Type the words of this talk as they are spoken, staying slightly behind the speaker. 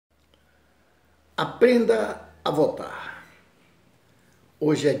Aprenda a votar.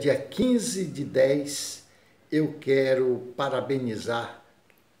 Hoje é dia 15/10. Eu quero parabenizar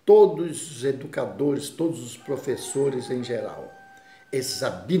todos os educadores, todos os professores em geral. Esses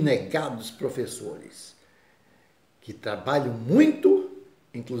abnegados professores que trabalham muito,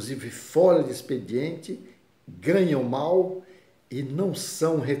 inclusive fora de expediente, ganham mal e não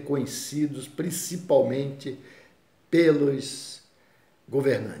são reconhecidos principalmente pelos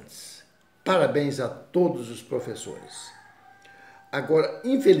governantes. Parabéns a todos os professores. Agora,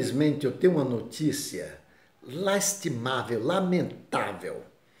 infelizmente, eu tenho uma notícia lastimável, lamentável.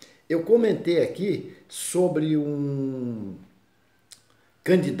 Eu comentei aqui sobre um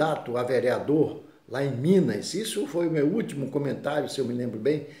candidato a vereador lá em Minas. Isso foi o meu último comentário, se eu me lembro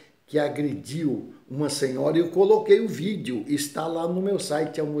bem, que agrediu uma senhora. Eu coloquei o vídeo, está lá no meu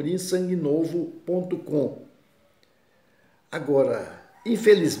site, amorimsanguenovo.com. Agora,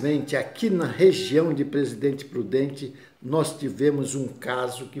 infelizmente, aqui na região de Presidente Prudente, nós tivemos um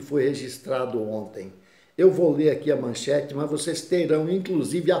caso que foi registrado ontem. Eu vou ler aqui a manchete, mas vocês terão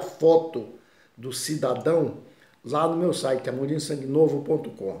inclusive a foto do cidadão lá no meu site,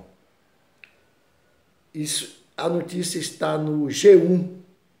 amorimsanguenovo.com. A notícia está no G1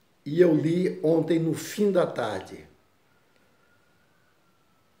 e eu li ontem no fim da tarde.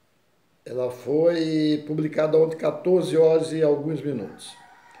 Ela foi publicada ontem, 14 horas e alguns minutos.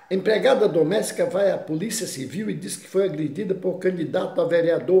 Empregada doméstica vai à Polícia Civil e diz que foi agredida por candidato a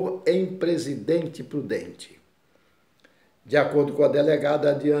vereador em Presidente Prudente. De acordo com a delegada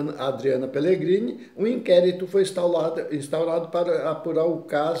Adriana Pellegrini, um inquérito foi instaurado para apurar o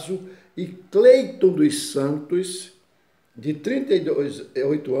caso e Cleiton dos Santos, de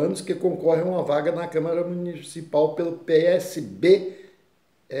 38 anos, que concorre a uma vaga na Câmara Municipal pelo PSB,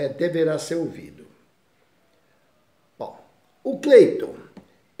 deverá ser ouvido. Bom, o Cleiton,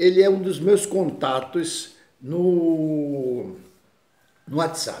 ele é um dos meus contatos no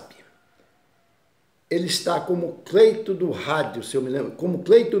WhatsApp. Ele está como Cleiton do rádio, se eu me lembro, como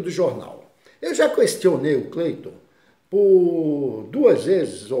Cleiton do jornal. Eu já questionei o Cleiton por 2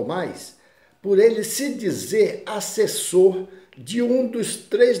 vezes ou mais, por ele se dizer assessor de um dos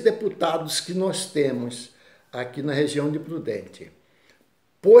 3 deputados que nós temos aqui na região de Prudente,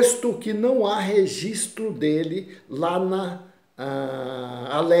 posto que não há registro dele lá na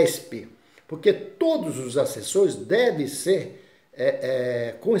Alesp, porque todos os assessores devem ser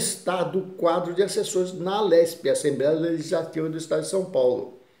constar do quadro de assessores na Alesp, Assembleia Legislativa do Estado de São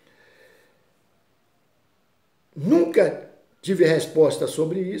Paulo. Nunca tive resposta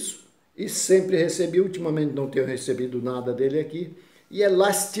sobre isso e sempre recebi, ultimamente não tenho recebido nada dele aqui, e é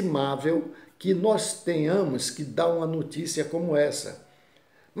lastimável que nós tenhamos que dar uma notícia como essa.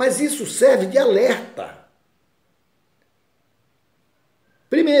 Mas isso serve de alerta.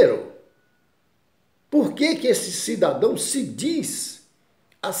 Primeiro, por que esse cidadão se diz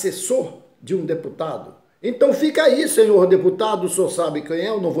assessor de um deputado? Então fica aí, senhor deputado, o senhor sabe quem é,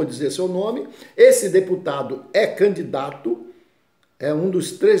 eu não vou dizer seu nome. Esse deputado é candidato, é um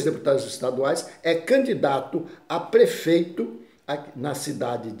dos 3 deputados estaduais, é candidato a prefeito na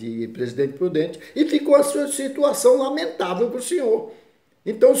cidade de Presidente Prudente e ficou a sua situação lamentável para o senhor.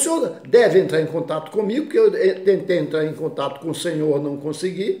 Então o senhor deve entrar em contato comigo, porque eu tentei entrar em contato com o senhor, não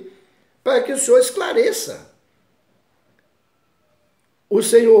consegui, para que o senhor esclareça. O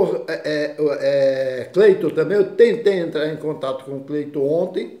senhor Cleiton também, eu tentei entrar em contato com o Cleiton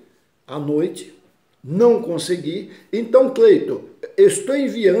ontem à noite, não consegui. Então, Cleiton, eu estou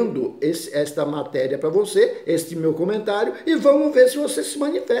enviando esta matéria para você, este meu comentário, e vamos ver se você se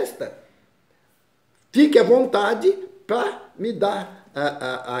manifesta. Fique à vontade para me dar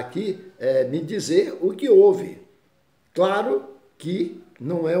aqui, me dizer o que houve. Claro que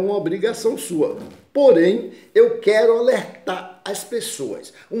não é uma obrigação sua. Porém, eu quero alertar as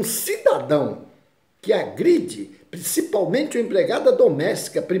pessoas. Um cidadão que agride, principalmente uma empregada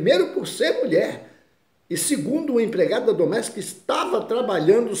doméstica, primeiro por ser mulher, e segundo, uma empregada doméstica estava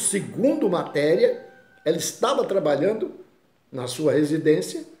trabalhando, segundo matéria, ela estava trabalhando na sua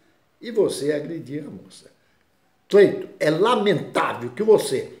residência e você agredia a moça. Cleiton, é lamentável que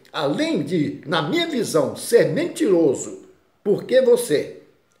você, além de, na minha visão, ser mentiroso, porque você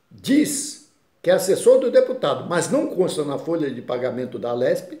diz que é assessor do deputado, mas não consta na folha de pagamento da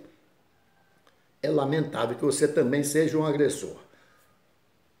Alesp, é lamentável que você também seja um agressor.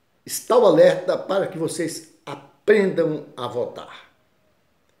 Está o alerta para que vocês aprendam a votar.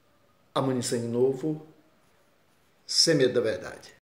 Amorim Sangue Novo, sem medo da verdade.